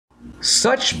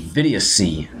Such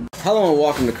Vidiocy. Hello and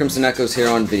welcome to Crimson Echoes here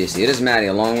on Vidiocy. It is Maddie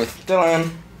along with Dylan.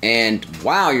 And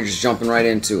wow, you're just jumping right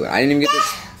into it. I didn't even get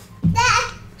this.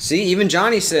 See, even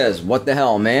Johnny says, what the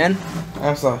hell, man?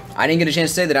 I'm sorry. I didn't get a chance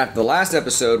to say that after the last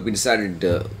episode, we decided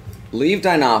to leave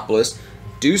Dinopolis,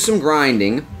 do some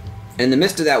grinding, and in the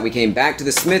midst of that, we came back to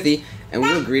the smithy, and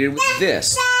we were greeted with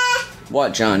this.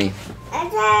 What, Johnny?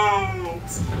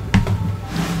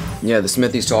 Yeah, the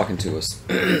smithy's talking to us.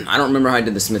 I don't remember how I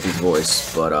did the smithy's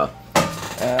voice, but,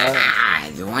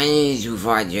 The one is you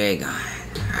for Dragon.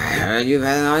 I heard you've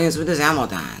had an audience with this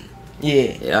Hamilton.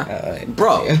 Yeah. yeah?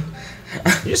 Bro, you're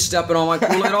just stepping on my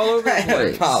Kool-Aid all over the I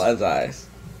place. apologize.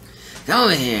 Come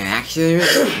over here and actually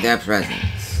respect their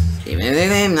presence. Even if they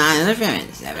claim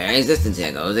non-interference, their very existence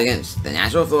here goes against the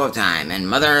natural flow of time and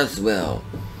Mother Earth's will.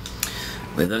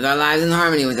 We've lived our lives in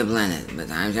harmony with the planet, but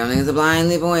time traveling is a blind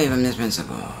leap away from this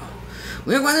principle.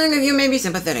 We're wondering if you may be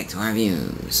sympathetic to our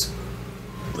views.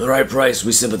 For the right price,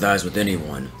 we sympathize with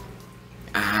anyone.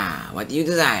 Ah, what do you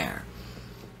desire?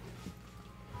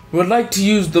 We'd like to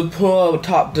use the poor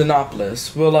top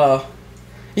Dinopolis.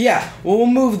 We'll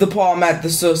move the palm at the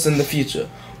source in the future.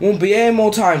 Won't be any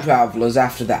more time travelers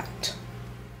after that.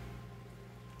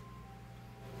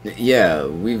 Yeah,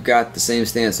 we've got the same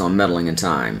stance on meddling in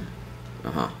time.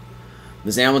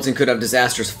 This Hamilton could have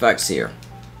disastrous effects here.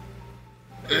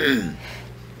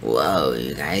 Whoa,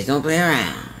 you guys don't play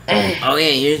around.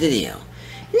 Okay, here's the deal.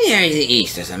 Near the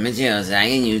east are some materials that I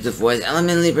can use to forge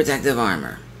elementally protective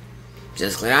armor.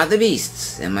 Just clear out the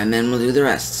beasts, and my men will do the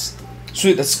rest.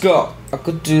 Sweet, let's go. I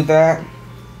could do that.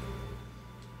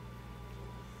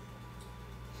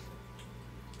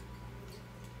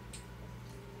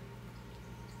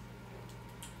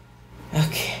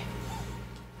 Okay.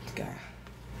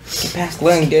 Get past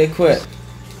Glenn, get quit.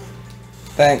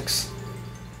 Thanks.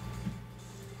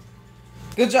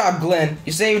 Good job, Glenn.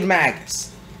 You saved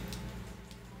Magus.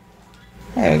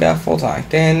 Hey, we got full time.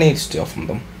 They didn't need to steal from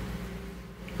them.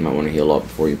 You might want to heal up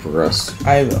before you progress.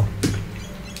 I will.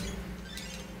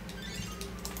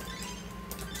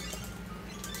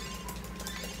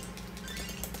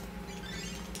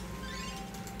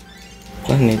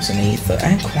 Glenn needs an ether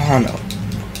and Chrono.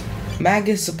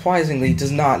 Magus surprisingly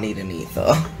does not need an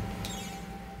ether.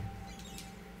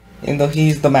 Even though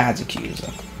he's the magic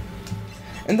user.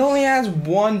 And only has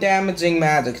one damaging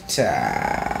magic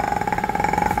attack.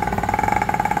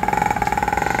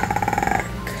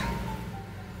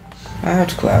 I have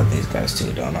to clear out these guys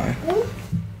too, don't I? Can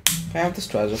I have this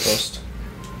treasure first?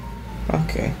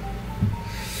 Okay.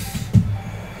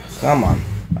 Come on.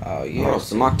 Oh, yeah. Oh,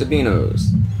 some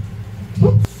Octobinos.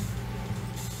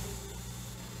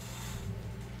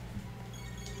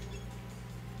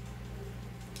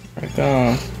 There we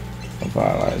go. I'll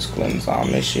paralyze Glenn's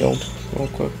Omni Shield real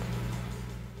quick.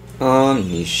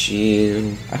 Omni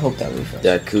Shield. I hope that refreshes.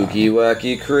 That kooky,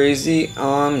 wacky, crazy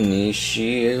Omni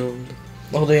Shield.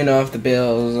 Well, do you know if the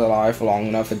bill is alive for long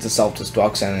enough, it's a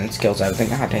self-destruct and it kills everything?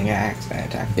 God dang it, accident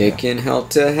attack. It can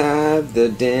help to have the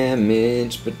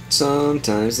damage, but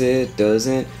sometimes it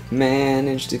doesn't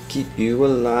manage to keep you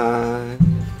alive.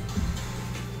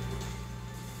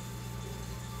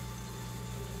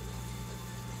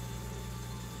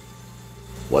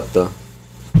 What the?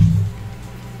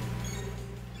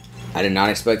 I did not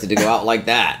expect it to go out like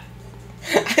that.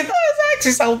 I thought it was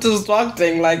actually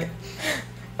self-destructing, like,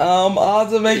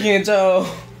 odds of making it so.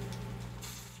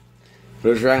 But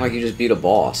it was acting like you just beat a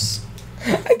boss.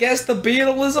 I guess the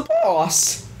beetle is a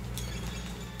boss.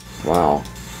 Wow.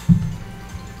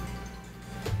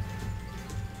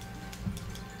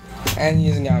 And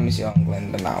using Omni Shield on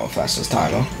Glenn, but now fastest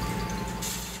timer.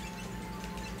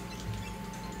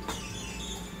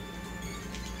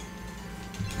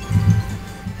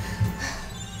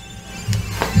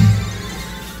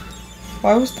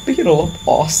 Why was the beetle a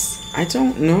boss? I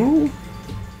don't know.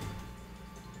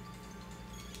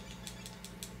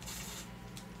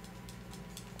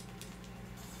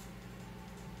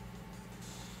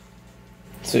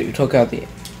 So you took out the...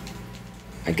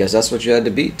 I guess that's what you had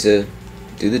to beat to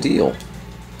do the deal.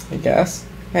 I guess.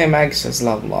 Hey, Magus has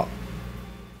leveled up.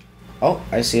 Oh,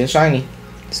 I see a shiny.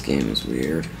 This game is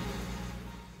weird.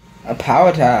 A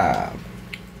power tab.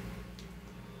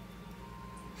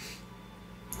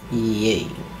 Yay.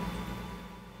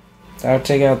 I'll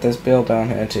take out this build down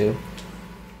here too.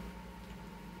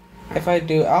 If I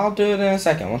do, I'll do it in a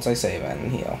second once I save it and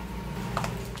heal.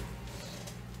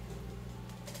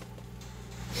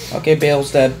 Okay,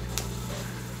 Bale's dead.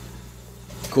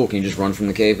 Cool, can you just run from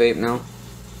the cave ape now?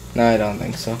 No, I don't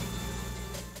think so.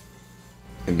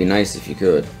 It'd be nice if you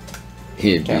could.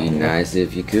 It'd be Yeah. nice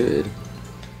if you could.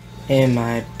 It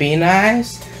might be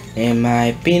nice It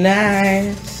might be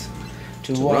nice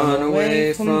to run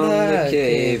away from the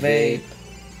cave ape.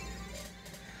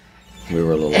 We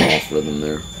were a little off rhythm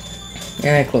there.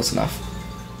 Yeah, close enough.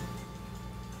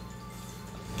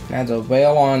 That's a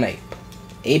whale on an ape.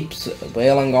 Ape's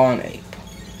whaling on an ape.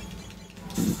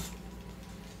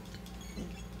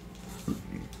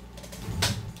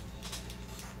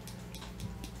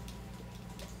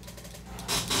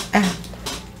 Ah.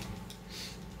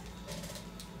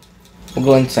 We're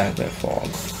going sideways, frog.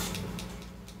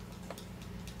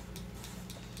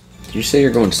 Did you say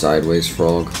you're going sideways,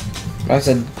 frog? I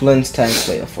said Glenn's tank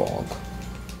player frog.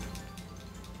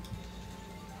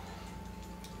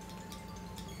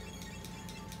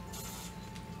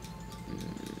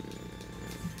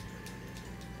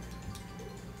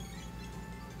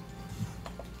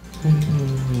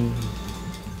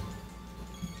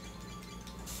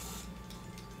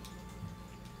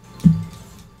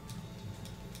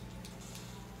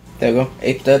 There we go.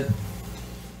 Ape dead.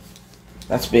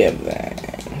 That's big thing.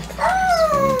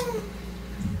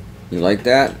 You like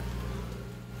that?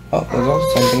 Oh, there's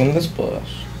also something in this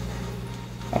bush.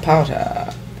 A power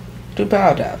tap. 2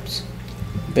 power taps.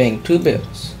 Bing, 2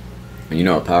 bills. And you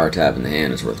know a power tab in the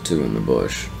hand is worth 2 in the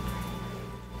bush.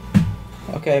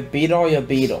 Okay, beat all your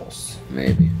beetles.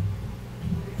 Maybe.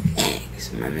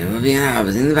 Thanks. My men will be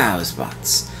in the power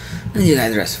spots. And you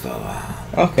guys rest for a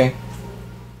while. Okay.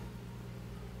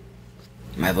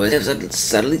 My voice has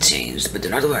subtly changed, but do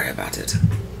not worry about it.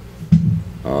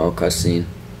 Oh, cutscene.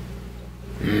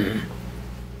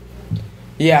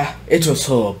 Yeah, it was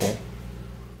horrible.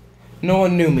 No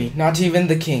one knew me, not even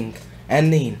the king, and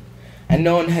Neen, and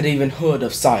no one had even heard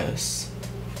of Cyrus.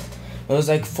 It was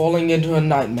like falling into a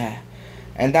nightmare,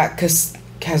 and that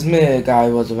Casimir guy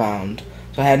was around,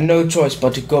 so I had no choice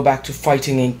but to go back to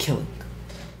fighting and killing.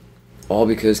 All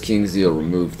because King Zeal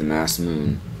removed the mass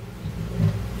moon.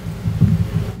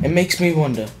 It makes me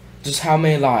wonder, just how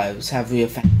many lives have we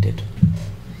affected?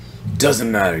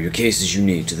 Doesn't matter, your case is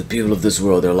unique. To the people of this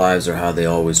world, their lives are how they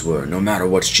always were, no matter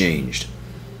what's changed.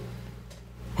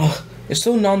 Oh, you're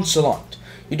so nonchalant.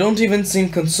 You don't even seem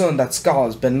concerned that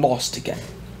Scar's been lost again.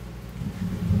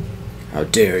 How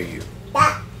dare you?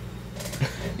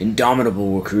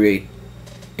 Indomitable will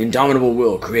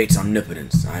creates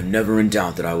omnipotence. I am never in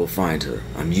doubt that I will find her.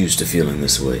 I'm used to feeling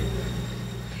this way.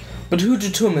 But who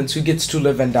determines who gets to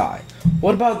live and die?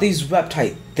 What about these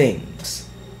reptile things?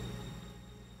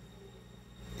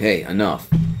 Hey, enough.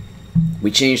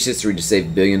 We changed history to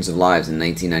save billions of lives in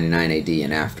 1999 AD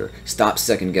and after. Stop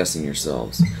second-guessing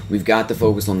yourselves. We've got to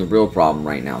focus on the real problem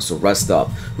right now, so rest up.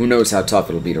 Who knows how tough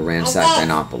it'll be to ransack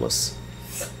Dinopolis.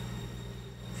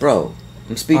 Bro,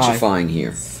 I'm speechifying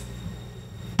here.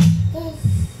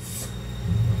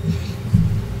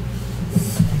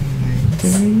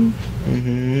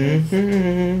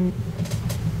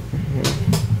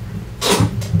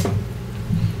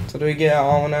 So do we get our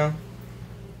armor now?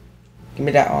 Give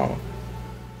me that armor.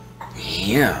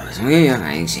 Yeah, so give you a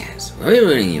fighting chance. What are you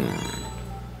rooting you on?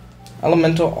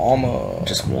 Elemental armor.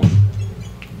 Just one.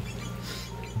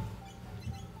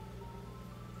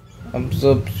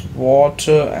 Absorbs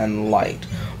water and light.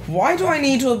 Why do I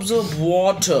need to absorb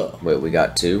water? Wait, we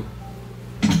got 2?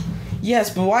 Yes,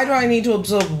 but why do I need to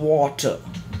absorb water?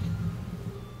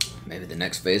 Maybe the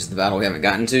next phase of the battle we haven't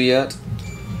gotten to yet?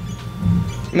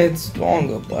 I mean, it's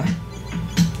stronger, but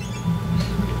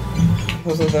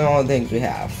those are the only things we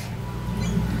have.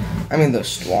 I mean, they're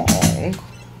strong,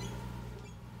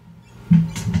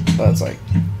 but it's like,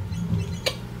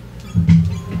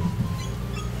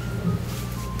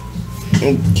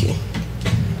 okay.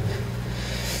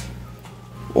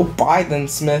 Well, bye then,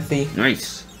 Smithy.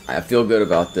 Nice. I feel good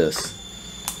about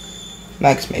this.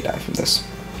 Max may die from this.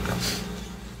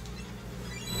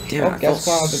 Damn, Oh, I guess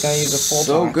felt what? We're gonna use a full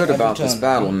so attack good every about this turn.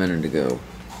 battle a minute ago.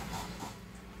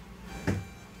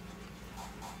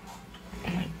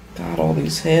 Got all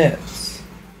these hits.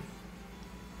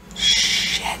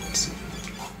 Shit.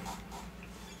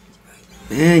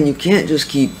 Man, you can't just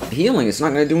keep healing. It's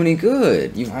not going to do any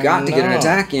good. You've I got to get an know.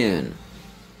 attack in.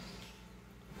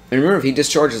 And remember, if he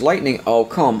discharges lightning... Oh,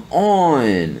 come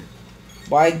on.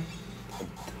 Why?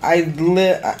 I need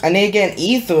to get an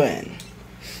ether in,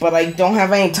 but I don't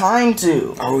have any time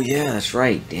to. Oh, yeah, that's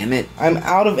right. Damn it. I'm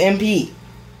out of MP.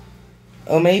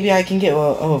 Or maybe I can get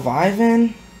a revive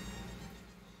in?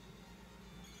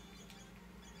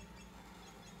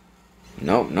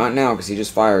 Nope, not now, because he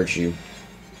just fired you.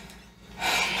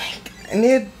 I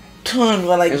need a turn,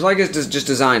 but like... It's like it's just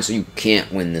designed so you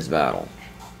can't win this battle.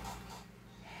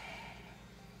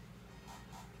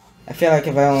 I feel like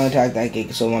if I only attacked that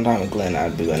geek so one time with Glenn,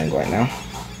 I'd be winning right now.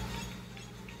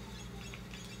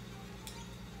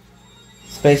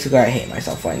 Basically, I hate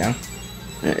myself right now.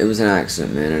 It was an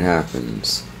accident, man. It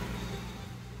happens.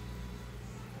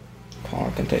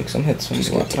 Paul can take some hits from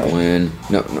Just the got to left. win.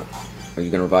 No. Are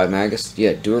you gonna revive Magus?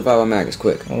 Yeah, do revive on Magus,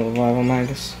 quick. I'll revive on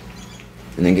Magus.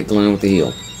 And then get Glenn with the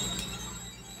heal.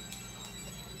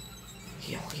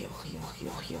 Heal.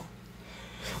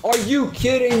 Are you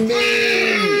kidding me?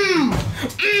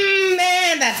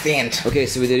 Man, that's the end. Okay,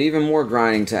 so we did even more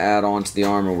grinding to add on to the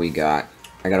armor we got.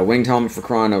 I got a winged helmet for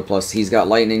Chrono, plus he's got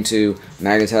lightning too.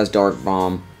 Magus has dark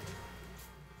bomb.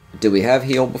 Did we have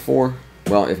heal before?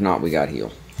 Well, if not, we got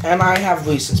heal. And I have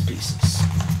Reese's Pieces.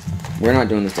 We're not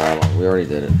doing this dialogue. We already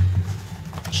did it.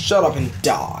 Shut up and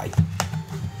die.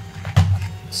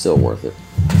 Still worth it.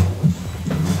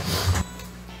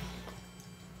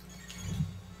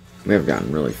 We have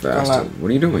gotten really fast. What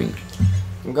are you doing?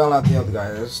 I'm gonna let the other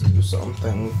guys do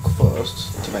something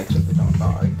first to make sure they don't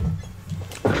die.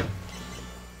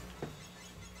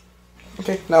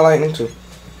 Okay, now lightning too.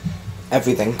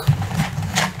 Everything.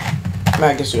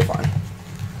 Magus, you're fine.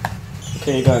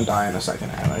 Okay, you're gonna die in a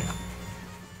second anyway.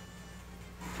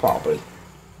 Probably.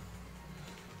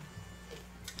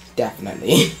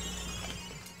 Definitely.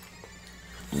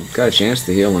 Got a chance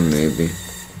to heal him, maybe.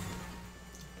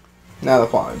 Now the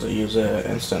pods will use it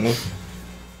instantly.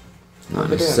 Not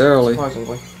They did, necessarily.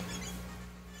 surprisingly.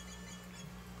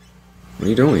 What are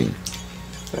you doing?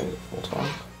 Okay, full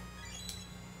time.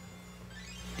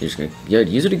 You're just gonna... Yeah,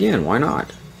 use it again. Why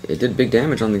not? It did big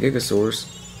damage on the Gigasaurs.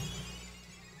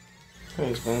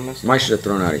 He's gonna miss. Might should have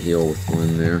thrown out a heal with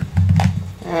one there.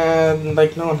 And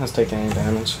like no one has taken any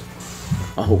damage.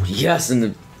 Oh, yes, and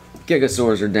the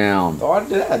Gigasaurs are down. Oh, I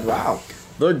did. Wow.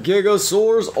 The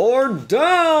Gigasaurs are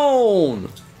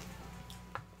down!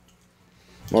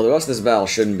 Well, the rest of this battle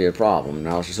shouldn't be a problem.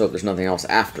 Now let's just hope there's nothing else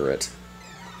after it.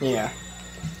 Yeah.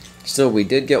 Still, we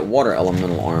did get water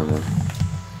elemental armor.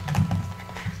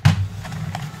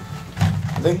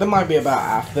 I think there might be about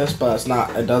half this, but it's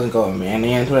not. It doesn't go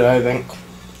many into it. I think.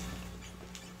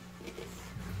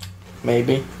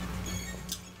 Maybe.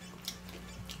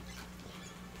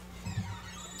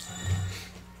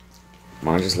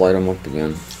 Might just light them up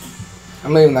again.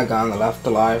 I'm leaving that guy on the left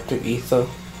alive to ether,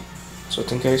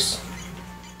 just in case.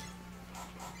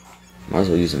 Might as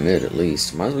well use a mid at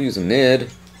least. Might as well use a mid.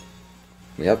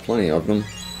 We have plenty of them.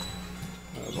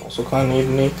 I was also kind of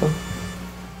needing ether.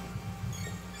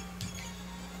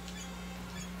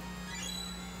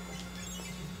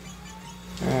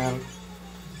 And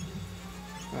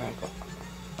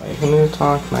I can need to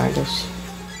talk, Magus.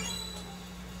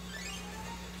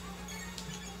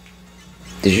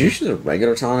 Did you use a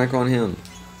regular tonic on him?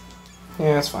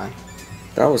 Yeah, it's fine.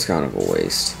 That was kind of a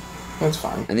waste. It's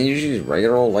fine. And then you use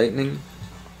regular old lightning?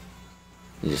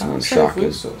 You just want to shock him.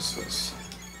 Resources.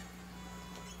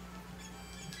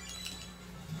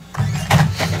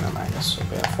 And Magus should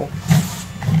be helpful.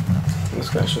 This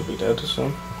guy should be dead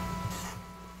soon.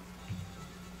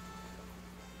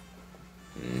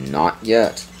 Not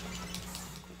yet.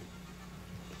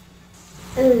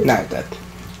 Not dead.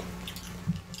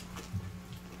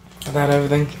 Is that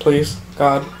everything, please?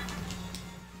 God.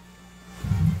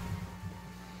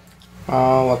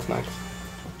 What's next?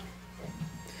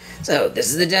 So, this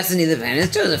is the destiny the planet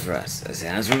has chosen for us.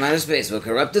 Assailants from outer space will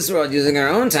corrupt this world using our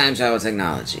own time travel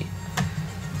technology.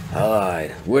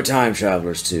 Alright, we're time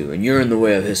travelers too, and you're in the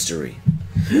way of history.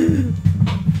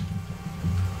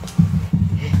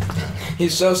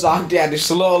 He's so shocked he had to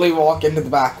slowly walk into the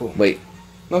back room. Wait,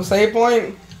 No save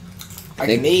point? I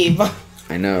can leave.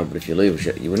 I know, but if you leave,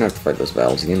 you wouldn't have to fight those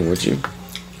battles again, would you?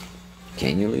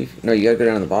 Can you leave? No, you gotta go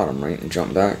down to the bottom, right? And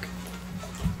jump back.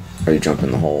 Or you jump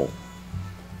in the hole.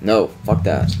 No, fuck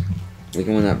that. We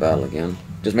can win that battle again.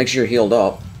 Just make sure you're healed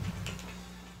up.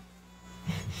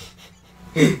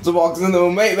 So walks in the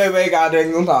room. Wait, gotta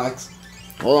drink some talks.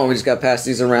 Hold on, we just gotta pass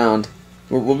these around.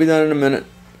 We'll be done in a minute.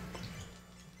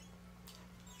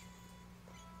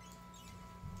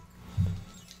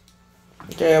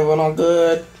 Okay, everyone all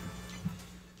good?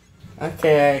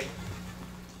 Okay.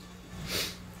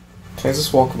 Okay,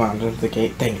 just walk around into the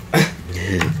gate thing.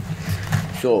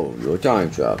 So, you're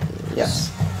time traveler.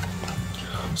 Yes.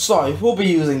 Sorry, we'll be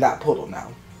using that portal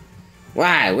now.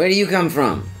 Why? Where do you come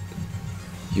from?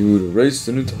 You would erase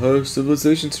an entire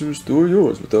civilization to restore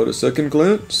yours without a second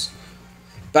glance?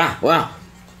 Bah, well.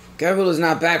 Cargill is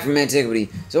not back from antiquity,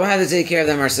 so we'll have to take care of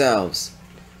them ourselves.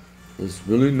 There's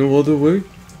really no other way?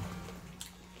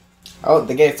 Oh,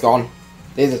 the gate's gone.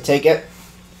 There's a ticket.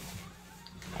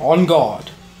 On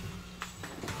guard.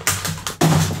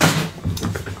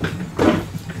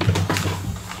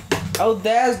 Oh,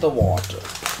 there's the water.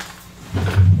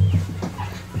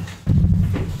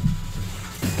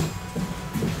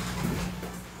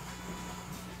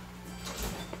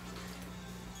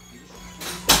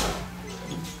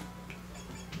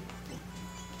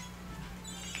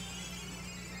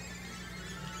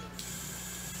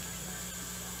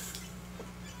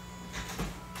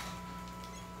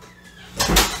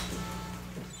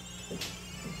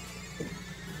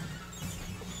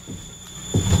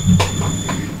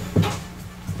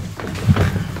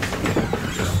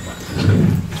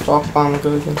 Dark bomb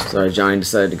go against. Sorry, Johnny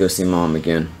decided to go see Mom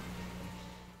again.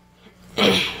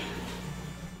 He's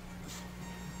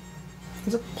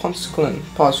a punch Clint.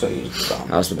 Pause for you. Bomb.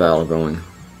 How's the battle going?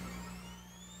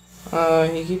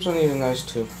 He keeps on using those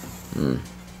two. Hmm.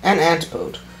 And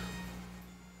antipode.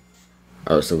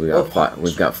 Oh, so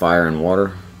we've got fire and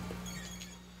water,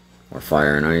 or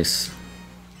fire and ice.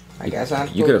 I guess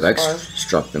antipode. You could have is fire.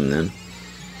 struck them then.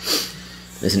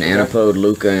 Isn't antipode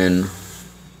Luca and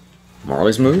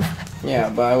Marley's move? Yeah,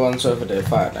 but I wasn't sure if it did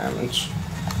fire damage.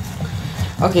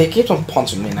 Okay, he keeps on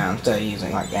punching me now instead of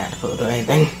using like antipode or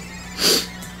anything.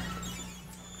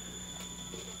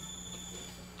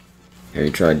 Have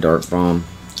you tried Dark Bomb?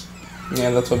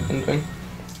 Yeah, that's what I've been doing.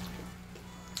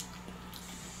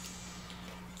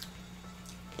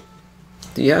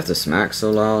 Do you have to smack so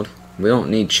loud? We don't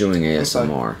need chewing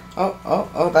ASMR.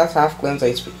 Oh, that's half Glenn's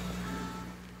HP.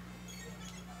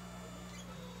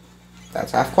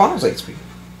 That's half Chrono's HP.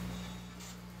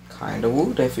 Kinda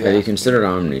would if you Have you ask me. considered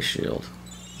Omni Shield?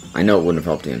 I know it wouldn't have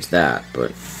helped against that,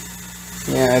 but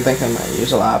Yeah, I think I might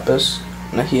use a Lapis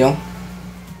and a heal.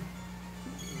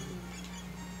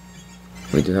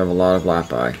 we do have a lot of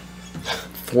Lapi.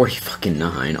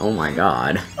 49, oh my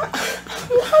god.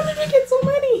 How did we get so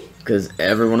many? Because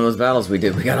every one of those battles we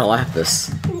did, we got a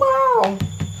Lapis. Wow.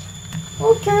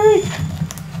 Okay.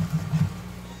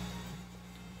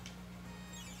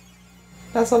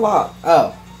 That's a lot.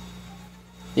 Oh.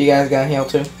 You guys got a heal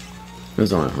too? It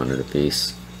was only 100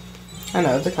 apiece. I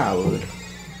know, it's a kind of rude.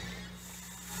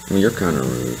 Well, you're kind of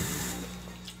rude.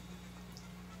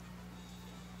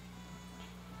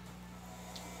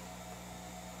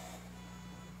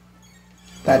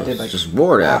 That did like Just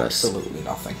roared at us. absolutely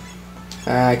nothing.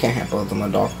 I can't hit both of them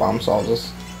with Dark Bomb, so I'll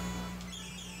just...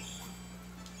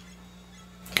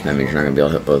 That means you're not going to be able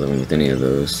to hit both of them with any of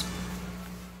those.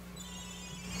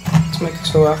 Let's make it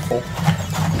so awful.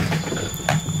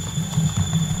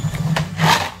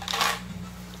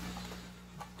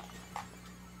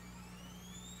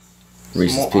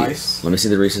 Reese's more Pieces. ice. Let me see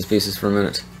the Reese's Pieces for a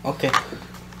minute. Okay.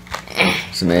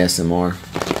 Some ASMR.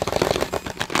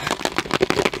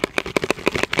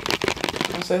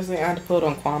 It says the antipode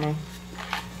on Chrono.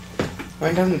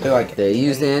 Why doesn't do like They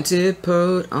used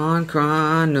antipode on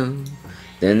Chrono.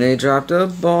 Then they dropped a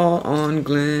ball on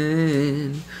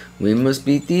Glenn. We must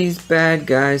beat these bad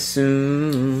guys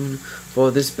soon.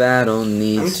 For this battle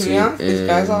needs to be honest, these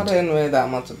guys end. aren't in really that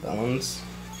much of villains.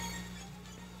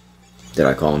 Did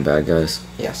I call them bad guys?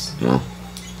 Yes. Well,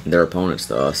 they're opponents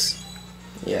to us.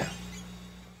 Yeah.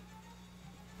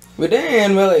 We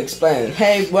didn't really explain.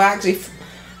 Hey, we're actually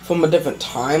from a different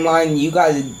timeline. You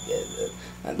guys,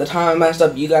 the time I messed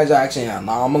up, you guys are actually an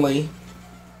anomaly.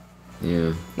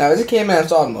 Yeah. Now, as a kid, man, I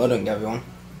started murdering everyone.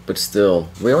 But still,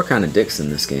 we are kind of dicks in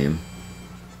this game.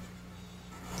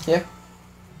 Yeah.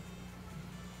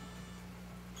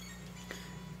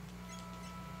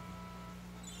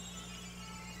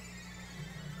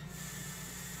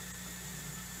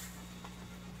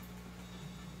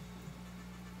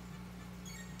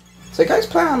 So you guys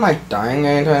plan on like dying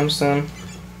anytime soon?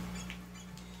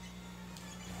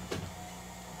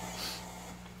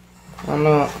 I don't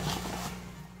know.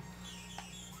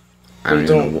 I don't We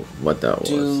even don't know what that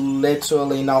Do was.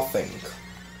 literally nothing.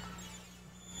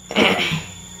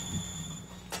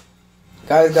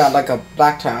 Guys got like a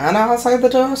black Tyranno outside the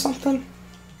door or something?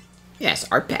 Yes,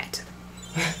 our pet.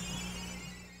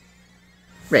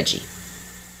 Reggie.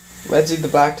 Reggie the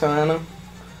black Tyranno?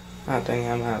 I think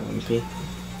I'm having MP.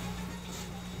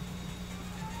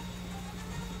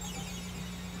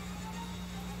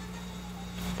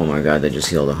 Oh my god, they just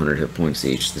healed 100 hit points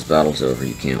each. This battle's over,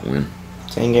 you can't win.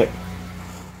 Dang it.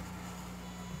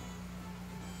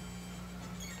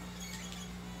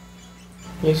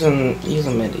 Use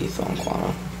a mid ether on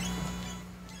Chrono.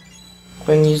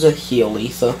 Then use a heal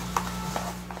ether.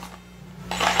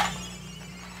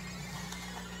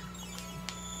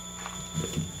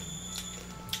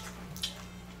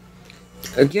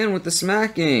 Again with the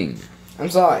smacking. I'm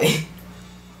sorry.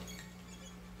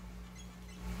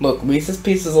 Look, Reese's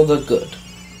Pieces will look good.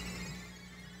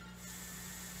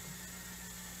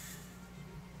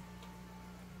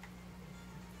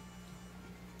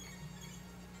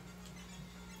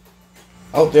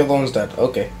 Oh, the other one's dead.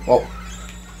 Okay, well.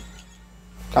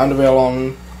 Time to bail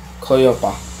on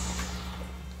Cleopa.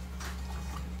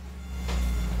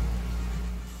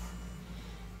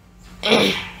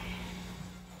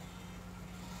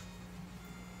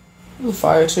 Ooh,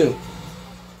 fire too.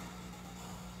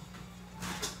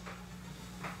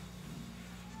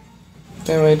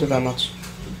 Didn't really do that much.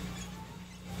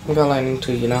 I got lightning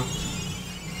too, you know.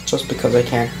 Just because I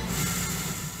can.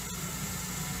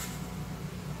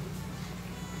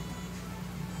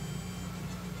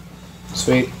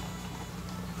 Sweet.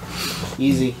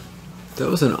 Easy. That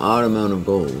was an odd amount of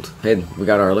gold. Hey, we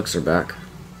got our elixir back.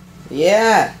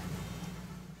 Yeah.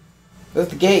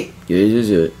 That's the gate.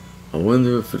 Yeah. I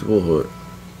wonder if it will hurt.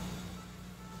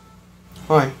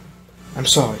 Fine. I'm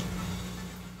sorry.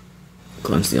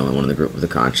 Glenn's the only one in the group with a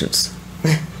conscience.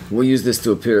 We'll use this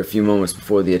to appear a few moments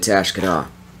before the attache Kada.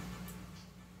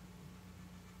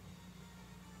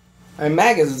 I mean,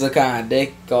 Magus is a kind of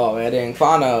dick already, and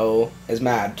Chrono is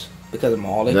mad because of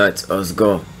Molly. Let us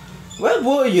go. Where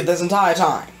were you this entire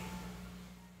time?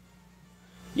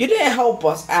 You didn't help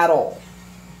us at all.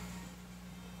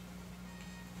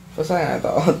 For a second, I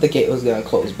thought the gate was going to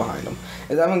close behind him.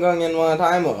 Is that one going in one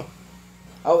time, or?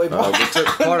 Oh, we took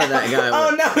part of that guy.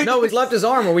 Oh, no. No, he's left his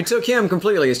armor. We took him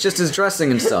completely. It's just his dressing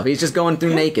and stuff. He's just going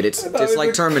through naked. It's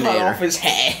like Terminator. Cut off his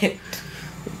head.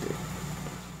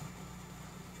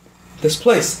 This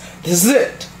place. This is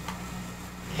it.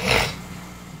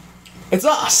 It's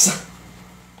us.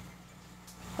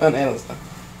 And Alistair.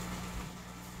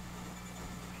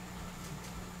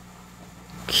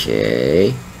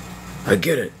 Okay. I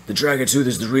get it. The Dragon Tooth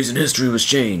is the reason history was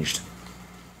changed.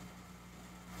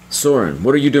 Soren,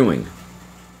 what are you doing?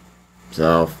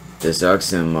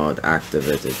 Self-destruction mode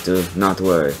activated. Do not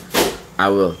worry. I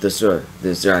will destroy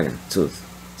this dragon tooth.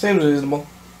 Seems reasonable.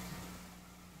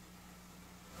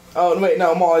 Oh, wait,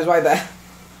 no, Molly's right there.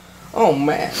 Oh,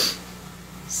 man.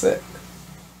 Sick.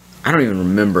 I don't even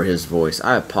remember his voice.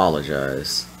 I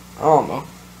apologize. I don't know.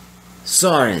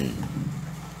 Soren,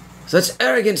 such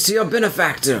arrogance to your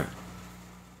benefactor.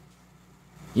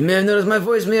 You may have noticed my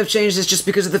voice may have changed. It's just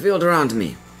because of the field around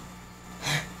me.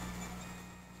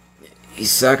 He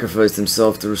sacrificed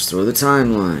himself to restore the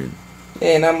timeline.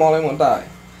 Yeah, now Molly won't die.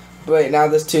 But wait, now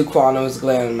there's two Chronos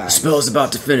glaring The mad. spell's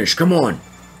about to finish. Come on.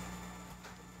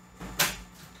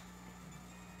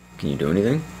 Can you do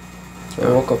anything? Do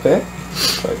I walk up here?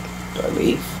 Do I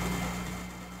leave?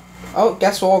 Oh,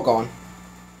 guess we're all gone.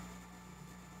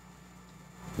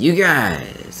 You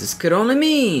guys, this could only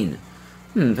mean...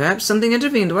 perhaps something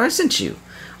intervened where I sent you.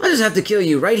 I'll just have to kill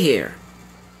you right here.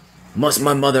 Must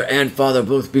my mother and father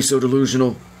both be so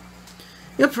delusional?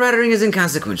 Your prattling is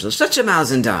inconsequential. Shut your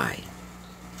mouths and die.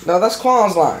 No, that's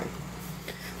Quan's line.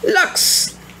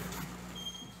 Lux!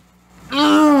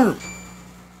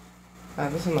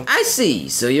 This is not- I see.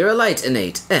 So you're a light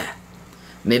innate.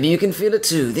 Maybe you can feel it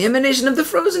too. The emanation of the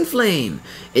frozen flame.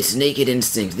 Its naked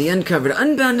instinct, the uncovered,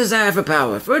 unbound desire for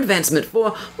power, for advancement,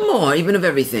 for more, even of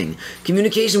everything.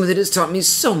 Communication with it has taught me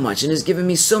so much and has given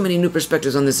me so many new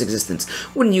perspectives on this existence.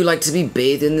 Wouldn't you like to be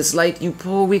bathed in this light, you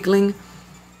poor weakling?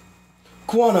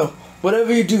 Quano,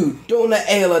 whatever you do, don't let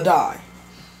Ayla die.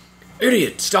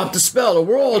 Idiot! Stop the spell or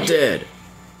we're all dead!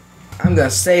 I'm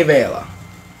gonna save Ayla.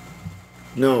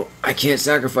 No, I can't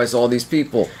sacrifice all these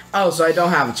people. Oh, so I don't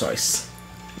have a choice.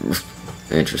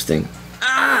 Interesting.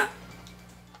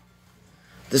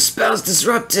 The spell's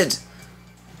disrupted.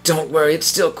 Don't worry, it's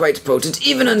still quite potent,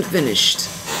 even unfinished.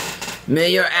 May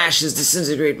your ashes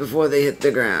disintegrate before they hit the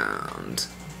ground.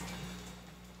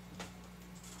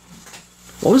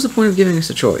 What was the point of giving us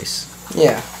a choice?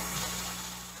 Yeah.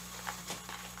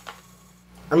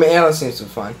 I mean, Ayla seems to be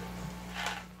fine.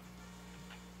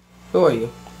 Who are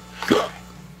you?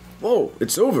 Whoa,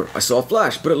 it's over. I saw a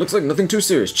flash, but it looks like nothing too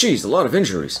serious. Jeez, a lot of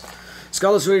injuries.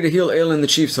 Scholar's ready to heal Ayla in the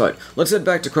chief's hut. Let's head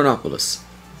back to Chronopolis.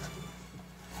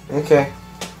 Okay,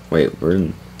 Wait, we're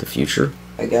in the future?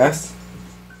 I guess.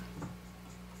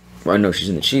 Well, no, she's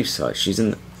in the chief's hut. She's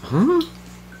in the... Huh?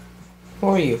 Who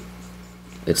are you?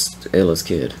 It's Ayla's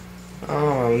kid.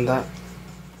 Oh, I'm that.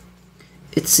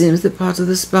 It seems that part of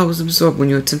the spell was absorbed when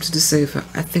you attempted to save her.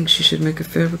 I think she should make a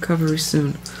fair recovery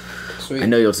soon. Sweet. I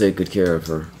know you'll take good care of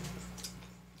her.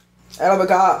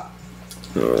 Ayla,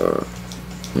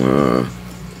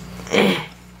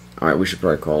 Alright, we should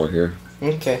probably call it here.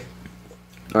 okay.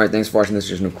 Alright, thanks for watching this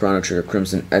edition of Chrono Trigger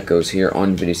Crimson Echoes here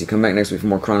on Vidiocy. Come back next week for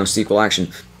more Chrono sequel action.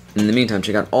 In the meantime,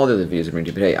 check out all the other videos I bring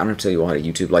to you. But hey, I'm going to tell you all how to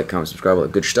YouTube, like, comment, subscribe, all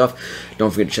that good stuff. Don't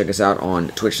forget to check us out on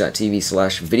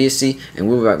twitch.tv/Vidiocy, and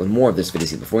we'll be back with more of this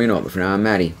Vidiocy before you know it. But for now, I'm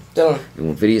Maddie, Dylan. and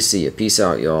we'll Vidiocy you. Peace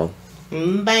out, y'all.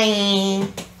 Bye.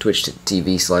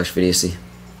 Twitch.tv/Vidiocy.